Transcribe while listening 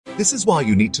This is why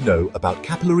you need to know about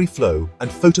capillary flow and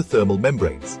photothermal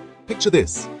membranes. Picture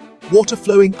this: water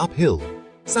flowing uphill.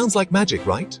 Sounds like magic,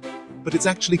 right? But it's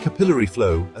actually capillary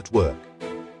flow at work.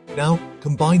 Now,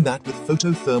 combine that with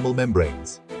photothermal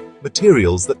membranes,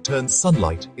 materials that turn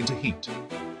sunlight into heat.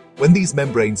 When these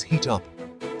membranes heat up,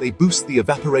 they boost the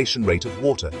evaporation rate of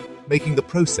water, making the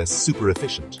process super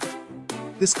efficient.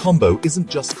 This combo isn't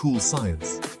just cool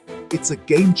science. It's a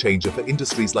game changer for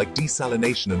industries like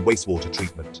desalination and wastewater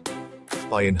treatment.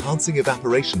 By enhancing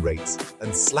evaporation rates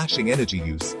and slashing energy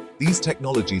use, these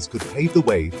technologies could pave the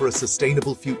way for a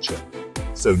sustainable future.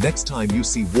 So next time you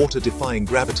see water defying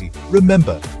gravity,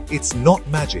 remember, it's not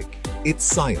magic, it's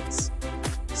science.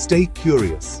 Stay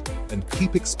curious and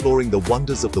keep exploring the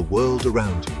wonders of the world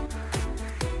around you.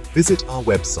 Visit our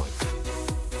website,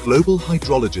 Global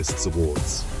Hydrologists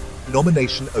Awards.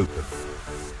 Nomination open.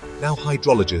 Now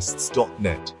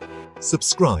hydrologists.net.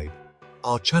 Subscribe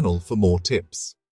our channel for more tips.